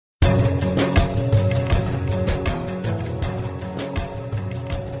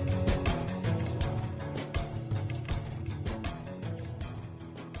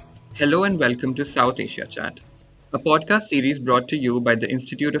Hello and welcome to South Asia Chat, a podcast series brought to you by the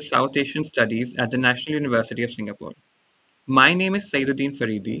Institute of South Asian Studies at the National University of Singapore. My name is Saeeduddin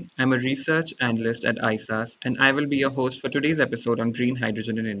Faridi. I'm a research analyst at ISAS, and I will be your host for today's episode on green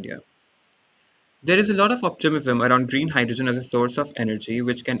hydrogen in India. There is a lot of optimism around green hydrogen as a source of energy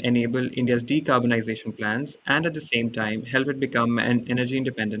which can enable India's decarbonisation plans and at the same time help it become an energy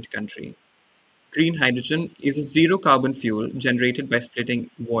independent country. Green hydrogen is a zero carbon fuel generated by splitting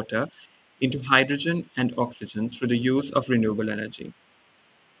water into hydrogen and oxygen through the use of renewable energy.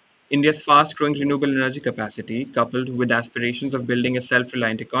 India's fast growing renewable energy capacity, coupled with aspirations of building a self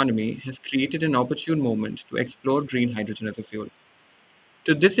reliant economy, has created an opportune moment to explore green hydrogen as a fuel.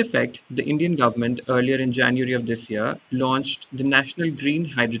 To this effect, the Indian government earlier in January of this year launched the National Green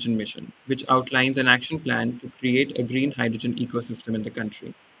Hydrogen Mission, which outlines an action plan to create a green hydrogen ecosystem in the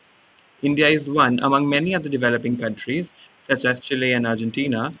country. India is one among many other developing countries, such as Chile and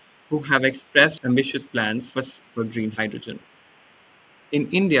Argentina, who have expressed ambitious plans for green hydrogen. In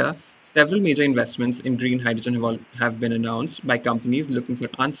India, several major investments in green hydrogen have been announced by companies looking for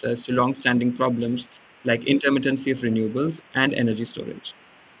answers to long-standing problems like intermittency of renewables and energy storage.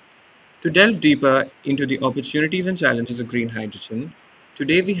 To delve deeper into the opportunities and challenges of green hydrogen,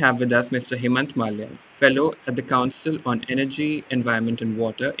 today we have with us Mr. Hemant Mallya, Fellow at the Council on Energy, Environment and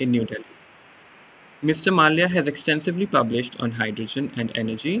Water in New Delhi. Mr. Mallya has extensively published on hydrogen and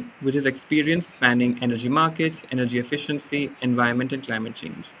energy, with his experience spanning energy markets, energy efficiency, environment, and climate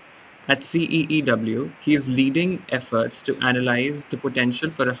change. At CEEW, he is leading efforts to analyze the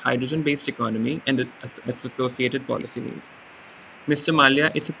potential for a hydrogen based economy and its associated policy needs. Mr.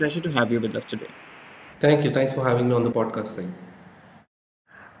 Mallya, it's a pleasure to have you with us today. Thank you. Thanks for having me on the podcast, Sai.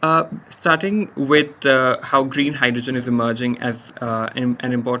 Starting with how green hydrogen is emerging as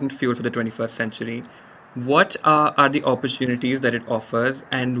an important fuel for the 21st century, what are the opportunities that it offers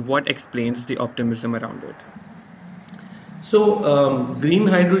and what explains the optimism around it? So, green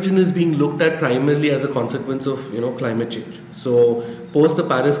hydrogen is being looked at primarily as a consequence of climate change. So, post the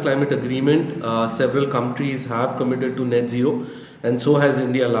Paris Climate Agreement, several countries have committed to net zero, and so has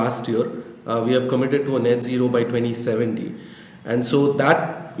India last year. We have committed to a net zero by 2070, and so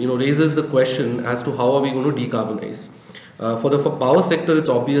that raises the question as to how are we going to decarbonize. For the power sector, it's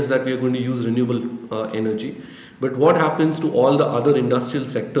obvious that we are going to use renewable energy. But what happens to all the other industrial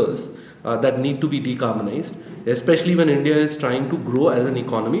sectors that need to be decarbonized, especially when India is trying to grow as an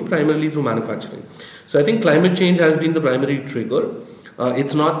economy, primarily through manufacturing? So I think climate change has been the primary trigger.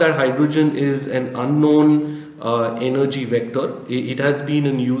 It's not that hydrogen is an unknown energy vector. It has been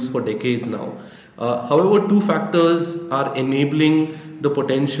in use for decades now. However, two factors are enabling the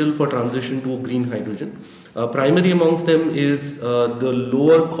potential for transition to green hydrogen. Primary amongst them is the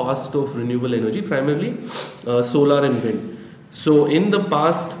lower cost of renewable energy, primarily solar and wind. So in the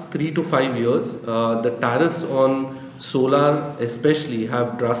past 3 to 5 years, the tariffs on solar especially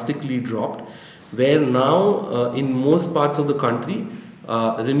have drastically dropped, where now in most parts of the country,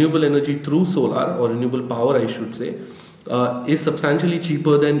 renewable energy through solar or renewable power I should say, is substantially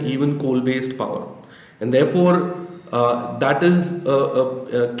cheaper than even coal-based power. And therefore, that is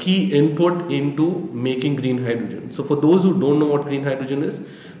a key input into making green hydrogen. So for those who don't know what green hydrogen is,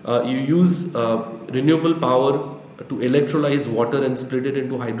 you use renewable power to electrolyze water and split it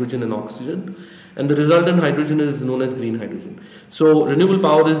into hydrogen and oxygen, and the resultant hydrogen is known as green hydrogen. So renewable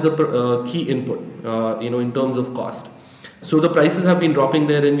power is the key input, in terms of cost. So the prices have been dropping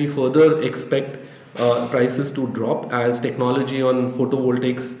there, and we further expect prices to drop as technology on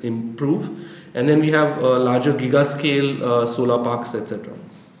photovoltaics improve, and then we have larger gigascale solar parks, etc.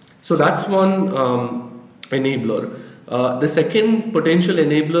 So that's one enabler. The second potential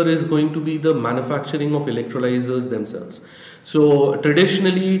enabler is going to be the manufacturing of electrolyzers themselves. So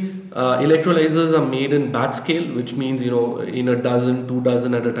traditionally, electrolyzers are made in batch scale, which means in a dozen, 2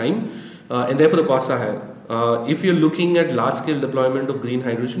 dozen at a time, and therefore the costs are higher. If you're looking at large scale deployment of green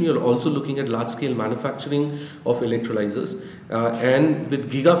hydrogen, you're also looking at large scale manufacturing of electrolyzers. And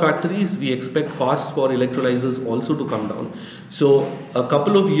with gigafactories, we expect costs for electrolyzers also to come down. So a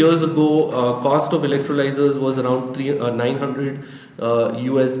couple of years ago, cost of electrolyzers was around 900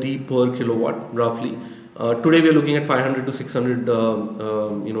 USD per kilowatt, roughly. Today we are looking at $500 to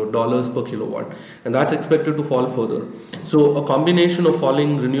 $600 dollars per kilowatt, and that's expected to fall further. So a combination of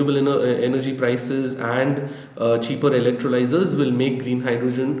falling renewable energy prices and cheaper electrolyzers will make green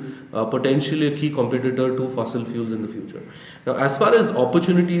hydrogen potentially a key competitor to fossil fuels in the future. Now, as far as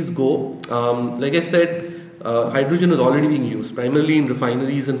opportunities go, like I said, hydrogen is already being used. Primarily in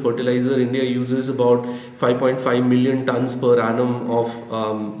refineries and fertilizer, India uses about 5.5 million tons per annum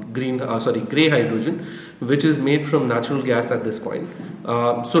of grey hydrogen, which is made from natural gas at this point.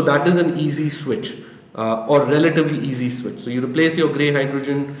 So that is an easy switch. Or relatively easy switch. So you replace your grey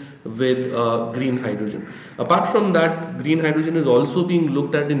hydrogen with green hydrogen. Apart from that, green hydrogen is also being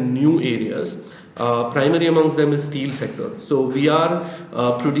looked at in new areas. Primary amongst them is steel sector. So we are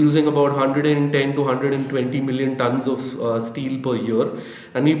producing about 110 to 120 million tons of steel per year,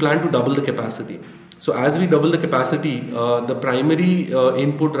 and we plan to double the capacity. So as we double the capacity, the primary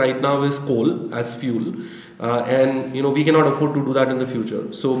input right now is coal as fuel. And we cannot afford to do that in the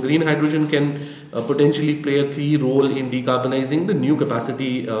future. So green hydrogen can potentially play a key role in decarbonizing the new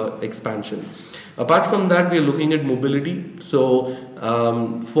capacity expansion. Apart from that, we are looking at mobility. So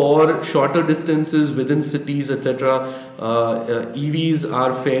for shorter distances within cities, etc., EVs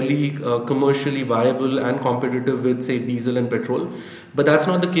are fairly commercially viable and competitive with, say, diesel and petrol. But that's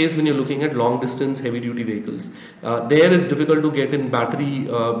not the case when you're looking at long distance heavy duty vehicles. There it's difficult to get in battery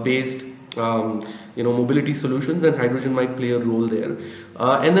based mobility solutions, and hydrogen might play a role there.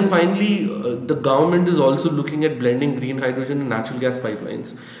 And then finally, the government is also looking at blending green hydrogen and natural gas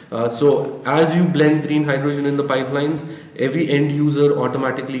pipelines. So as you blend green hydrogen in the pipelines, every end user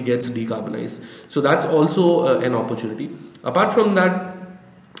automatically gets decarbonized. So that's also an opportunity. Apart from that,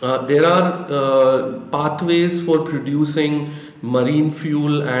 there are pathways for producing marine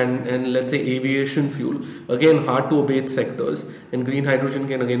fuel and let's say aviation fuel. Again, hard to abate sectors, and green hydrogen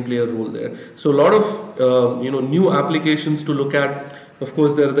can again play a role there. So a lot of new applications to look at. Of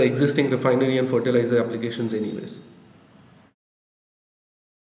course, there are the existing refinery and fertilizer applications anyways.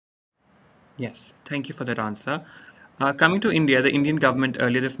 Yes, thank you for that answer. Coming to India, the Indian government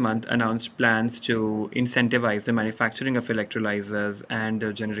earlier this month announced plans to incentivize the manufacturing of electrolyzers and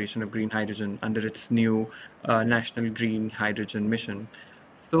the generation of green hydrogen under its new National Green Hydrogen Mission.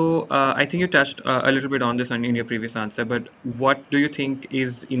 So I think you touched a little bit on this in your previous answer, but what do you think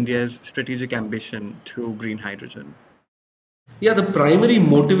is India's strategic ambition to green hydrogen? Yeah, the primary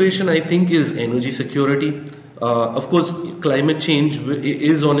motivation I think is energy security. Of course, climate change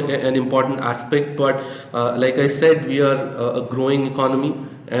is on an important aspect, but like I said, we are a growing economy,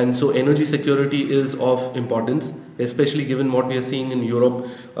 and so energy security is of importance, especially given what we are seeing in Europe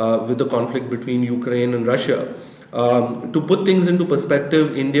with the conflict between Ukraine and Russia. To put things into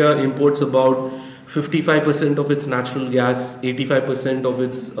perspective, India imports about 55% of its natural gas, 85% of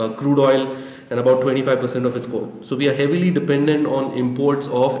its crude oil, and about 25% of its coal. So we are heavily dependent on imports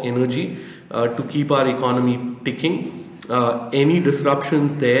of energy to keep our economy ticking. Any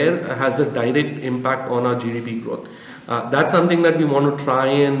disruptions there has a direct impact on our GDP growth. That's something that we want to try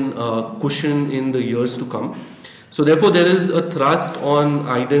and cushion in the years to come. So therefore, there is a thrust on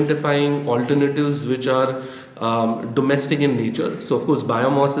identifying alternatives which are domestic in nature. So of course,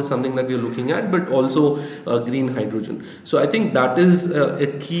 biomass is something that we are looking at, but also green hydrogen. So I think that is a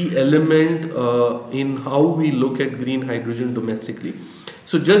key element in how we look at green hydrogen domestically.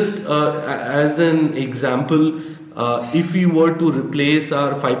 So just as an example, if we were to replace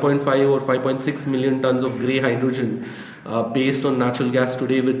our 5.5 or 5.6 million tons of grey hydrogen based on natural gas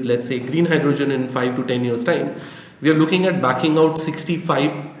today with, let's say, green hydrogen in 5 to 10 years time, we are looking at backing out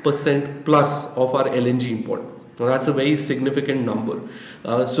 65% plus of our LNG import. Now that's a very significant number.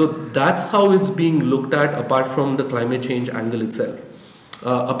 So that's how it's being looked at apart from the climate change angle itself.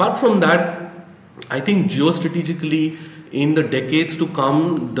 Apart from that, I think geostrategically in the decades to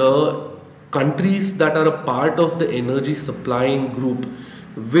come, the countries that are a part of the energy supplying group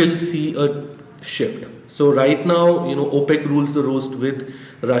will see a shift. So right now, OPEC rules the roast with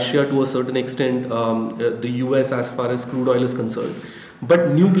Russia to a certain extent, the US as far as crude oil is concerned. But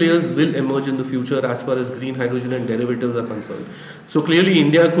new players will emerge in the future as far as green hydrogen and derivatives are concerned. So clearly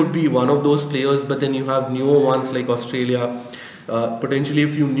India could be one of those players, but then you have newer ones like Australia, potentially a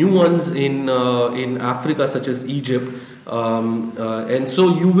few new ones in Africa such as Egypt. And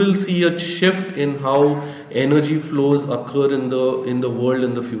so you will see a shift in how energy flows occur in the world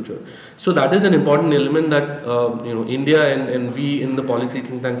in the future. So that is an important element that India and we in the policy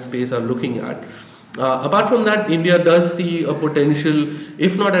think tank space are looking at. Apart from that, India does see a potential,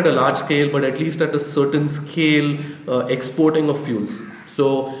 if not at a large scale, but at least at a certain scale, exporting of fuels.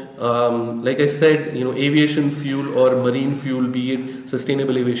 So, like I said, aviation fuel or marine fuel, be it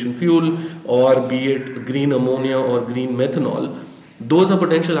sustainable aviation fuel or be it green ammonia or green methanol, those are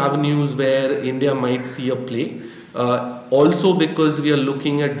potential avenues where India might see a play. Also because we are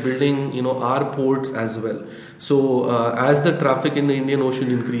looking at building, our ports as well. So, as the traffic in the Indian Ocean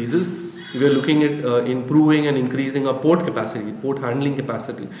increases, We are looking at improving and increasing our port capacity, port handling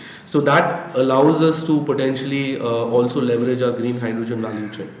capacity. So that allows us to potentially also leverage our green hydrogen value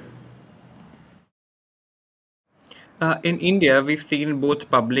chain. In India, we've seen both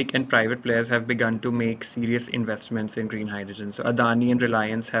public and private players have begun to make serious investments in green hydrogen. So Adani and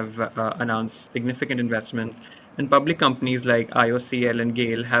Reliance have announced significant investments, and public companies like IOCL and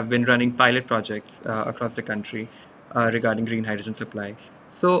GAIL have been running pilot projects across the country regarding green hydrogen supply.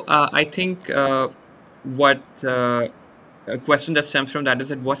 So I think what a question that stems from that is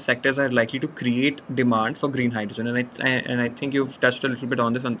that what sectors are likely to create demand for green hydrogen, and I think you've touched a little bit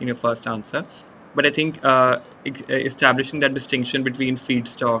on this in your first answer. But I think establishing that distinction between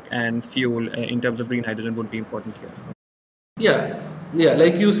feedstock and fuel in terms of green hydrogen would be important here. Yeah, yeah.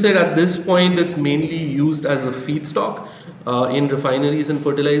 Like you said, at this point, it's mainly used as a feedstock in refineries and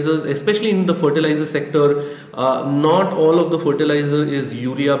fertilizers, especially in the fertilizer sector. Not all of the fertilizer is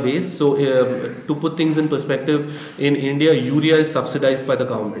urea based. So, to put things in perspective, in India, urea is subsidized by the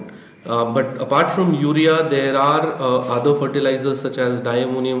government. But apart from urea, there are other fertilizers such as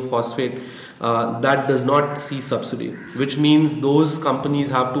diammonium phosphate that does not see subsidy, which means those companies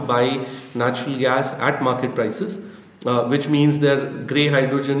have to buy natural gas at market prices, which means their grey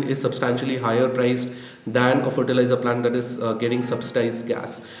hydrogen is substantially higher priced than a fertilizer plant that is getting subsidized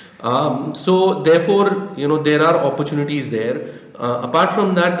gas. So therefore, there are opportunities there. Apart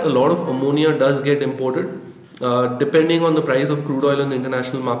from that, a lot of ammonia does get imported. Depending on the price of crude oil in the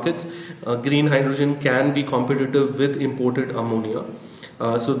international markets, green hydrogen can be competitive with imported ammonia.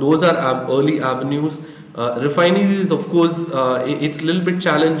 So those are early avenues. Refineries, of course, it's a little bit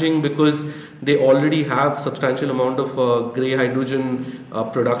challenging because they already have substantial amount of grey hydrogen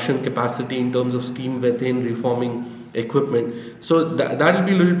production capacity in terms of steam methane reforming equipment. So that will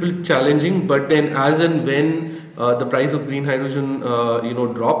be a little bit challenging. But then, as and when the price of green hydrogen,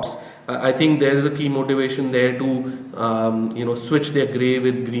 drops, I think there is a key motivation there to switch their grey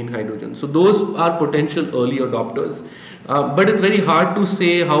with green hydrogen. So those are potential early adopters. But it's very hard to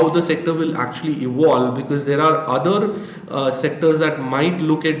say how the sector will actually evolve because there are other sectors that might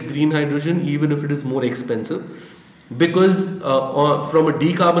look at green hydrogen even if it is more expensive. Because from a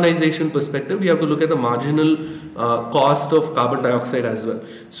decarbonisation perspective, we have to look at the marginal cost of carbon dioxide as well.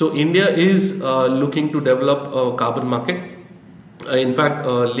 So India is looking to develop a carbon market. In fact,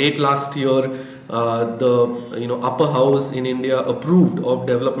 late last year, the upper house in India approved of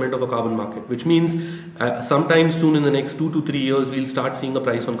development of a carbon market, which means sometime soon in the next 2 to 3 years we'll start seeing a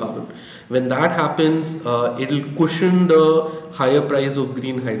price on carbon. When that happens, it'll cushion the higher price of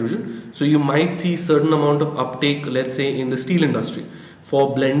green hydrogen. So you might see certain amount of uptake, let's say in the steel industry,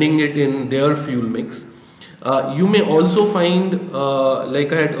 for blending it in their fuel mix. You may also find,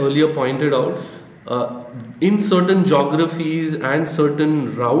 like I had earlier pointed out, in certain geographies and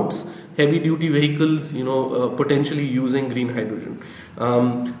certain routes, heavy duty vehicles, potentially using green hydrogen.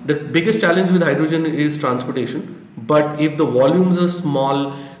 The biggest challenge with hydrogen is transportation. But if the volumes are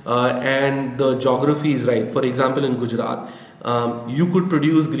small and the geography is right, for example, in Gujarat, you could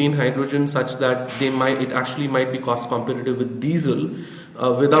produce green hydrogen such that it actually might be cost competitive with diesel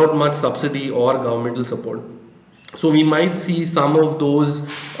without much subsidy or governmental support. So we might see some of those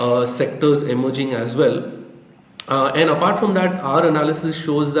sectors emerging as well. And apart from that, our analysis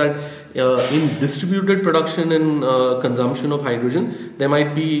shows that in distributed production and consumption of hydrogen, there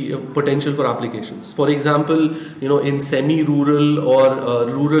might be potential for applications. For example, in semi-rural or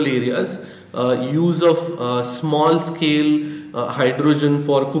rural areas, use of small-scale hydrogen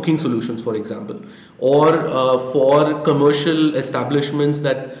for cooking solutions, for example, or for commercial establishments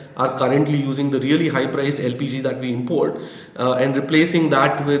that are currently using the really high-priced LPG that we import and replacing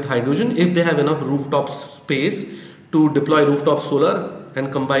that with hydrogen if they have enough rooftop space to deploy rooftop solar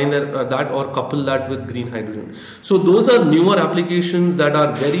and combine that or couple that with green hydrogen. So those are newer applications that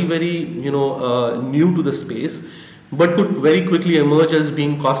are very, very new to the space, but could very quickly emerge as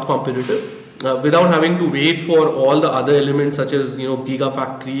being cost competitive. Without having to wait for all the other elements such as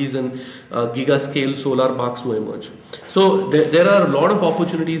gigafactories and giga scale solar parks to emerge. So there are a lot of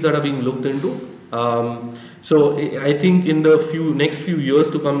opportunities that are being looked into. So I think in the next few years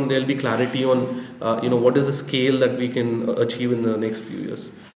to come, there'll be clarity on what is the scale that we can achieve in the next few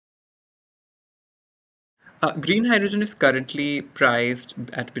years. Green hydrogen is currently priced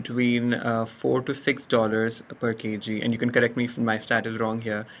at between $4 to $6 per kg, and you can correct me if my stat is wrong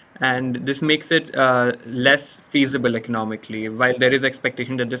here. And this makes it less feasible economically, while there is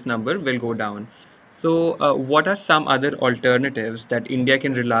expectation that this number will go down. So, what are some other alternatives that India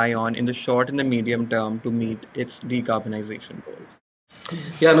can rely on in the short and the medium term to meet its decarbonization goals?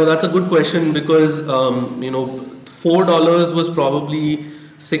 Yeah, no, that's a good question because $4 was probably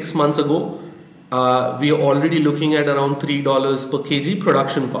 6 months ago, we are already looking at around $3 per kg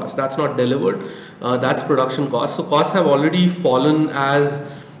production cost. That's not delivered, that's production cost. So costs have already fallen as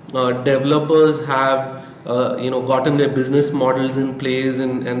developers have gotten their business models in place,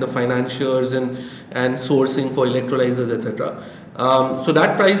 and the financiers and sourcing for electrolyzers, etc. So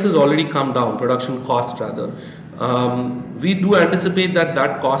that price has already come down, production cost rather. We do anticipate that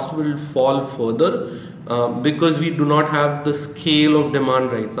that cost will fall further because we do not have the scale of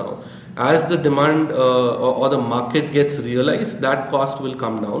demand right now. As the demand or the market gets realized, that cost will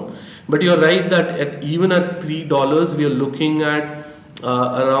come down. But you're right that even at $3, we are looking at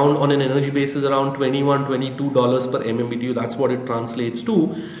around, on an energy basis, around $21-22 per MMBTU. That's what it translates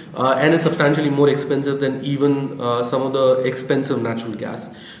to, and it's substantially more expensive than even some of the expensive natural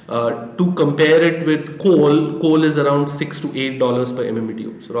gas. To compare it with coal is around $6 to $8 per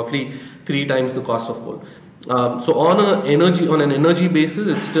MMBTU, so roughly 3 times the cost of coal. So on an energy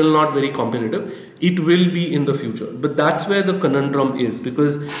basis, it's still not very competitive. It will be in the future, but that's where the conundrum is,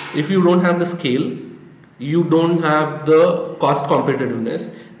 because if you don't have the scale, you don't have the cost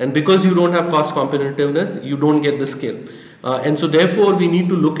competitiveness, and because you don't have cost competitiveness, you don't get the scale. And so therefore we need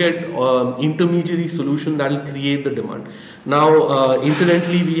to look at intermediary solution that will create the demand. Now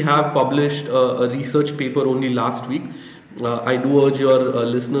incidentally, we have published a research paper only last week. I do urge your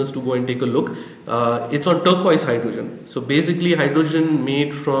listeners to go and take a look. It's on turquoise hydrogen. So basically hydrogen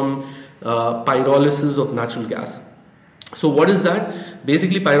made from pyrolysis of natural gas. So what is that?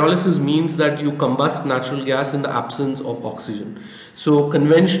 Basically pyrolysis means that you combust natural gas in the absence of oxygen. So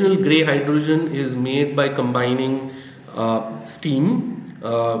conventional grey hydrogen is made by combining steam,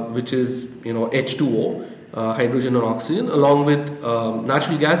 which is H2O, hydrogen or oxygen, along with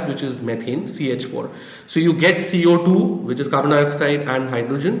natural gas, which is methane, CH4. So you get CO2, which is carbon dioxide, and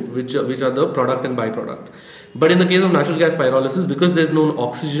hydrogen, which are the product and byproduct. But in the case of natural gas pyrolysis, because there's no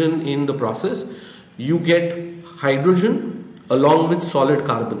oxygen in the process, you get hydrogen along with solid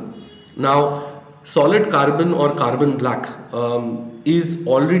carbon. Now, solid carbon or carbon black is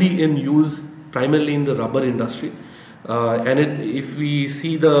already in use primarily in the rubber industry. If we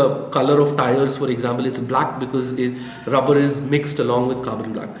see the color of tires, for example, it's black because rubber is mixed along with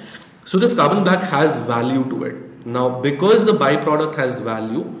carbon black. So this carbon black has value to it. Now, because the byproduct has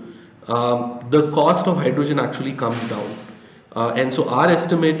value, the cost of hydrogen actually comes down. And so our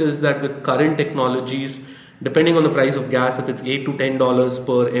estimate is that with current technologies, depending on the price of gas, if it's $8 to $10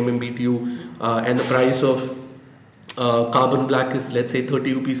 per MMBTU, and the price of carbon black is, let's say,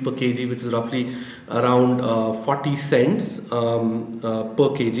 30 rupees per kg, which is roughly around 40 cents per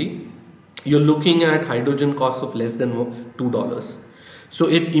kg, you're looking at hydrogen costs of less than $2. So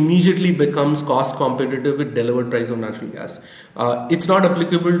it immediately becomes cost competitive with delivered price of natural gas. It's not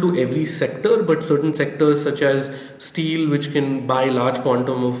applicable to every sector, but certain sectors such as steel, which can buy large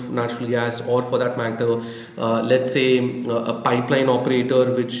quantum of natural gas, or for that matter, let's say a pipeline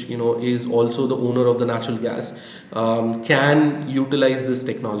operator, which is also the owner of the natural gas, can utilize this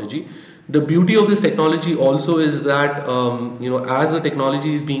technology. The beauty of this technology also is that as the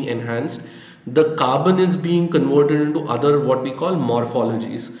technology is being enhanced, the carbon is being converted into other what we call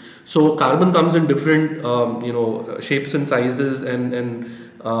morphologies. So carbon comes in different shapes and sizes and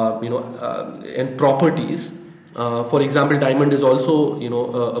properties. For example, diamond is also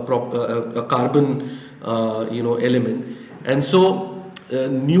a carbon element, and so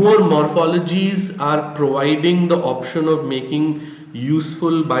newer morphologies are providing the option of making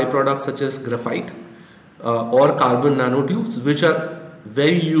useful byproducts such as graphite or carbon nanotubes, which are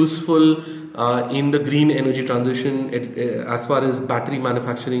very useful in the green energy transition as far as battery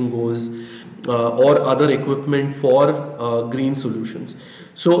manufacturing goes, or other equipment for green solutions.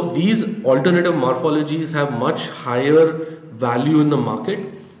 So these alternative morphologies have much higher value in the market.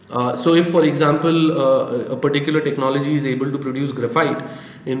 So if, for example, a particular technology is able to produce graphite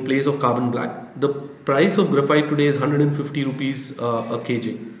in place of carbon black, the price of graphite today is 150 rupees a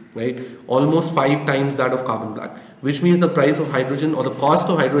kg. Right, almost 5 times that of carbon black, which means the price of hydrogen or the cost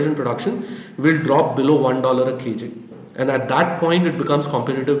of hydrogen production will drop below $1 a kg, and at that point it becomes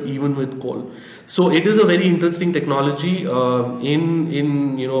competitive even with coal. So it is a very interesting technology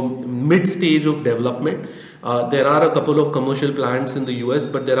in mid stage of development. There are a couple of commercial plants in the US,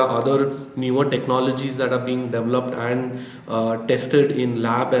 but there are other newer technologies that are being developed and tested in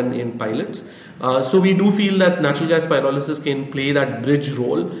lab and in pilots. So we do feel that natural gas pyrolysis can play that bridge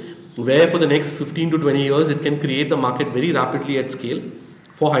role, where for the next 15 to 20 years it can create the market very rapidly at scale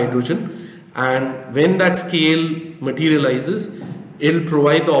for hydrogen, and when that scale materializes, it'll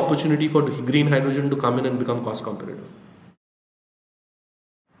provide the opportunity for green hydrogen to come in and become cost competitive.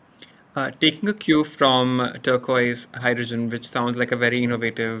 Taking a cue from turquoise hydrogen, which sounds like a very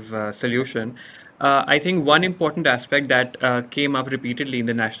innovative solution, I think one important aspect that came up repeatedly in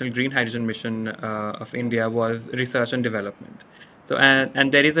the National Green Hydrogen Mission of India was research and development. So,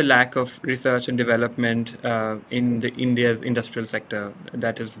 and there is a lack of research and development in the India's industrial sector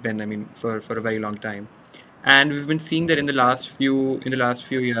that has been, I mean, for a very long time. And we've been seeing that in the last few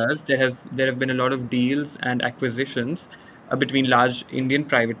years there have been a lot of deals and acquisitions between large Indian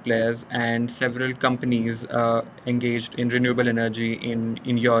private players and several companies engaged in renewable energy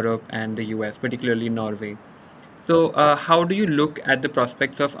in Europe and the US, particularly Norway. So, how do you look at the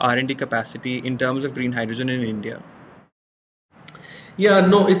prospects of R&D capacity in terms of green hydrogen in India? Yeah,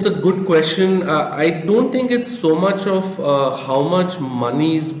 no, it's a good question. I don't think it's so much of how much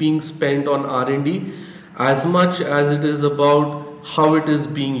money is being spent on R&D as much as it is about how it is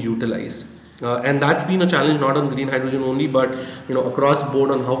being utilized. And that's been a challenge not on green hydrogen only, but across board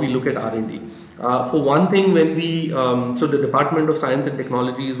on how we look at R&D. For one thing, when we so the Department of Science and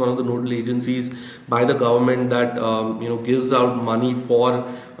Technology is one of the nodal agencies by the government that gives out money for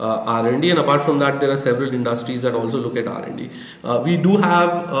R&D, and apart from that, there are several industries that also look at R&D. We do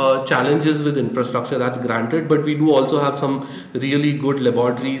have challenges with infrastructure, that's granted, but we do also have some really good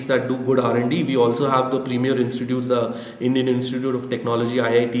laboratories that do good R&D. We also have the premier institutes, the Indian Institute of Technology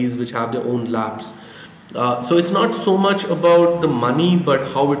 (IITs), which have their own labs. So it's not so much about the money but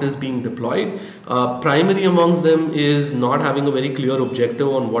how it is being deployed. Primary amongst them is not having a very clear objective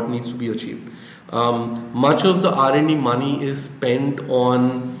on what needs to be achieved. Much of the R&D money is spent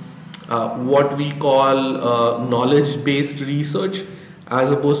on what we call knowledge-based research as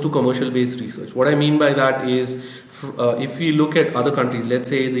opposed to commercial-based research. What I mean by that is, if we look at other countries, let's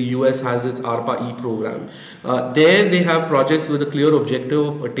say the US has its ARPA-E program. There they have projects with a clear objective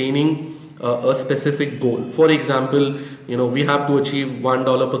of attaining a specific goal. For example, we have to achieve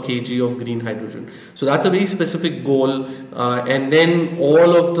 $1 per kg of green hydrogen. So that's a very specific goal, and then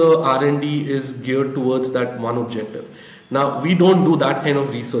all of the R&D is geared towards that one objective. Now we don't do that kind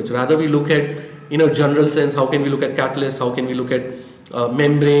of research. Rather, we look at, in a general sense, how can we look at catalysts, how can we look at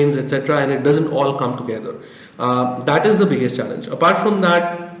membranes, etc., and it doesn't all come together. That is the biggest challenge. Apart from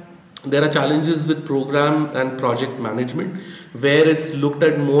that, there are challenges with program and project management where it's looked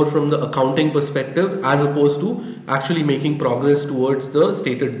at more from the accounting perspective as opposed to actually making progress towards the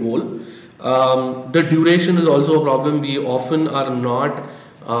stated goal. The duration is also a problem. We often are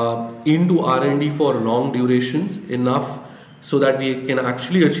not into R&D for long durations enough so that we can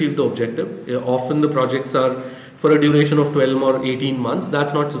actually achieve the objective. Often the projects are for a duration of 12 or 18 months.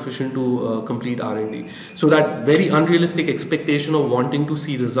 That's not sufficient to complete R&D. So that very unrealistic expectation of wanting to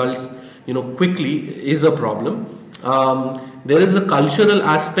see results quickly is a problem. There is a cultural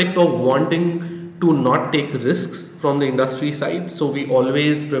aspect of wanting to not take risks from the industry side. So we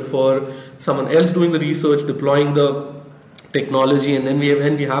always prefer someone else doing the research, deploying the technology, and then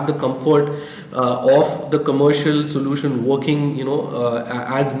when we have the comfort of the commercial solution working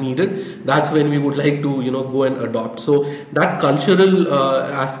as needed, that's when we would like to go and adopt. So that cultural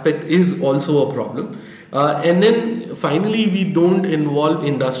aspect is also a problem. And then finally, we don't involve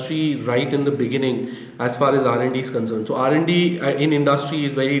industry right in the beginning as far as R&D is concerned. So R&D in industry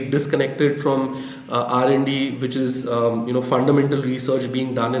is very disconnected from R&D, which is fundamental research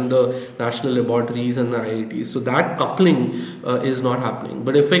being done in the national laboratories and the IITs. So that coupling is not happening.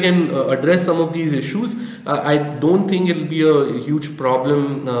 But if I can address some of these issues, I don't think it will be a huge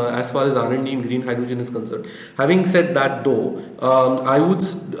problem as far as R&D in green hydrogen is concerned. Having said that, though, I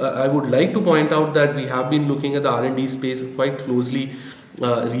would like to point out that we have been looking at the R&D space quite closely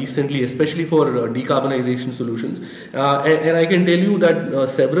recently, especially for decarbonisation solutions. And I can tell you that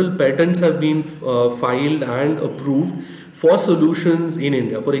several patents have been filed and approved for solutions in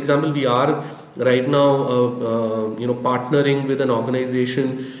India. For example, we are right now partnering with an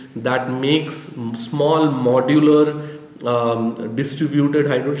organization that makes small modular distributed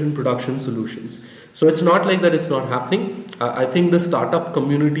hydrogen production solutions. So it's not like that it's not happening. I think the startup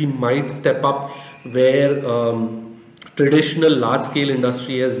community might step up where traditional large scale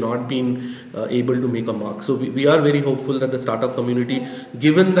industry has not been able to make a mark. So we are very hopeful that the startup community,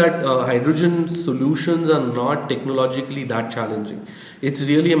 given that hydrogen solutions are not technologically that challenging, it's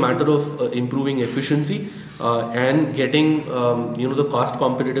really a matter of improving efficiency and getting the cost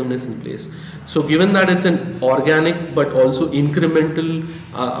competitiveness in place. So given that it's an organic but also incremental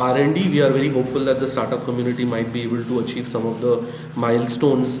R&D, we are very hopeful that the startup community might be able to achieve some of the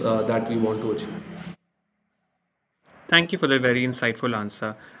milestones that we want to achieve. Thank you for the very insightful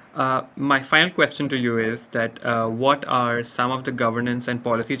answer. My final question to you is that what are some of the governance and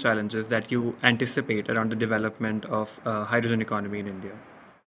policy challenges that you anticipate around the development of hydrogen economy in India?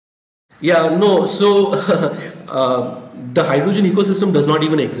 Yeah, no. So the hydrogen ecosystem does not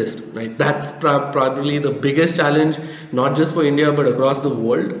even exist, right? That's probably the biggest challenge, not just for India but across the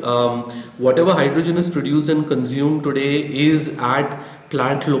world. Whatever hydrogen is produced and consumed today is at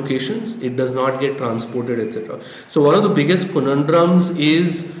plant locations. It does not get transported, etc. So one of the biggest conundrums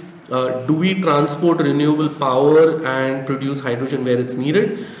is, do we transport renewable power and produce hydrogen where it's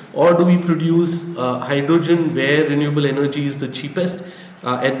needed, or do we produce hydrogen where renewable energy is the cheapest,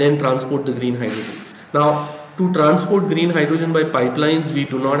 and then transport the green hydrogen? Now, to transport green hydrogen by pipelines, we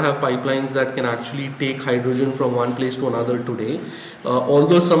do not have pipelines that can actually take hydrogen from one place to another today.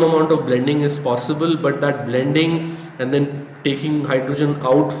 Although some amount of blending is possible, but that blending and then taking hydrogen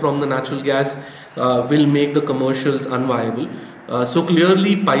out from the natural gas will make the commercials unviable. So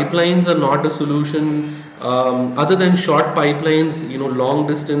clearly, pipelines are not a solution. Other than short pipelines, long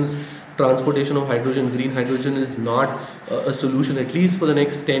distance transportation of hydrogen, green hydrogen, is not a solution, at least for the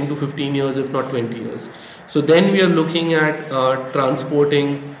next 10 to 15 years, if not 20 years. So then we are looking at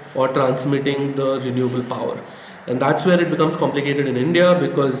transporting or transmitting the renewable power. And that's where it becomes complicated in India,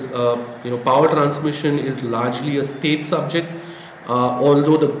 because power transmission is largely a state subject,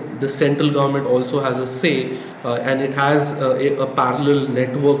 although the central government also has a say, and it has a parallel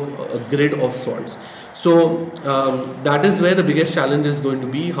network, a grid of sorts. So that is where the biggest challenge is going to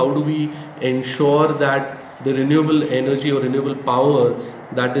be. How do we ensure that the renewable energy or renewable power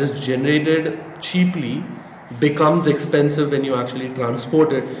that is generated cheaply becomes expensive when you actually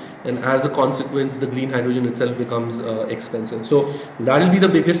transport it, and as a consequence the green hydrogen itself becomes expensive. So that will be the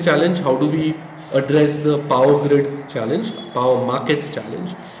biggest challenge. How do we address the power grid challenge, power markets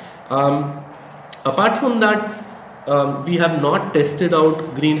challenge? Apart from that, we have not tested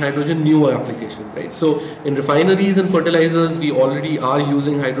out green hydrogen newer application, right? So in refineries and fertilizers we already are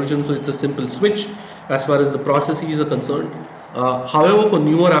using hydrogen, so it's a simple switch as far as the processes are concerned. However, for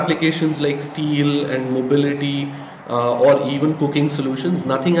newer applications like steel and mobility, or even cooking solutions,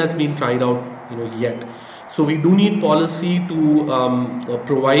 nothing has been tried out, yet. So we do need policy to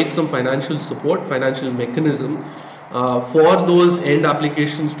provide some financial support, financial mechanism for those end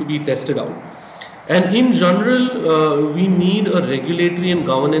applications to be tested out. And in general, we need a regulatory and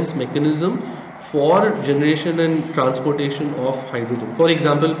governance mechanism for generation and transportation of hydrogen. For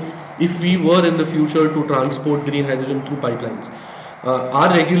example, if we were in the future to transport green hydrogen through pipelines, our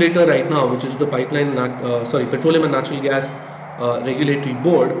regulator right now, which is the Petroleum and Natural Gas Regulatory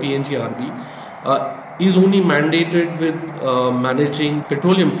Board, PNGRB, is only mandated with managing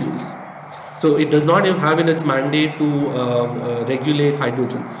petroleum fuels. So it does not have in its mandate to regulate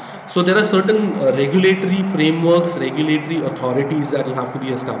hydrogen. So there are certain regulatory frameworks, regulatory authorities that will have to be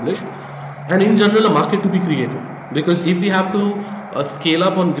established, and in general a market to be created. Because if we have to scale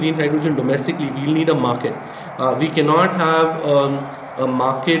up on green hydrogen domestically, we'll need a market. We cannot have a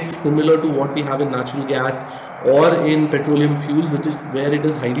market similar to what we have in natural gas or in petroleum fuels, which is where it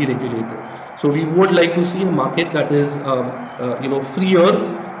is highly regulated. So we would like to see a market that is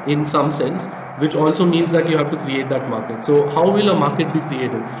freer in some sense, which also means that you have to create that market. So how will a market be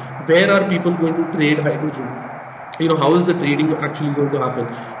created? Where are people going to trade hydrogen? How is the trading actually going to happen?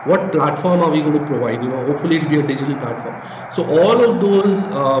 What platform are we going to provide? Hopefully it will be a digital platform. So all of those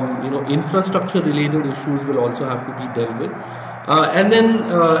infrastructure related issues will also have to be dealt with. And then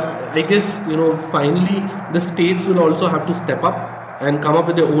I guess finally the states will also have to step up and come up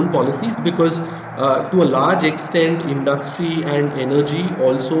with their own policies, because to a large extent industry and energy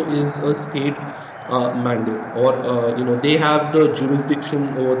also is a state mandate, or they have the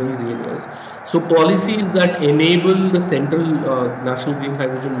jurisdiction over these areas. So policies that enable the central national green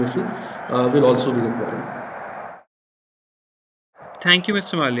hydrogen mission will also be required. Thank you,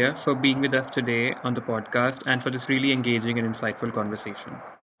 Mr. Mallya, for being with us today on the podcast and for this really engaging and insightful conversation.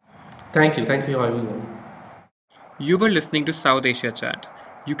 Thank you for having me on. You were listening to South Asia Chat.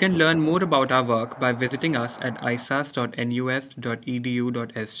 You can learn more about our work by visiting us at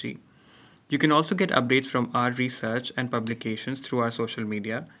isas.nus.edu.sg. You can also get updates from our research and publications through our social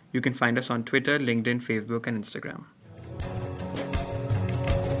media. You can find us on Twitter, LinkedIn, Facebook, and Instagram.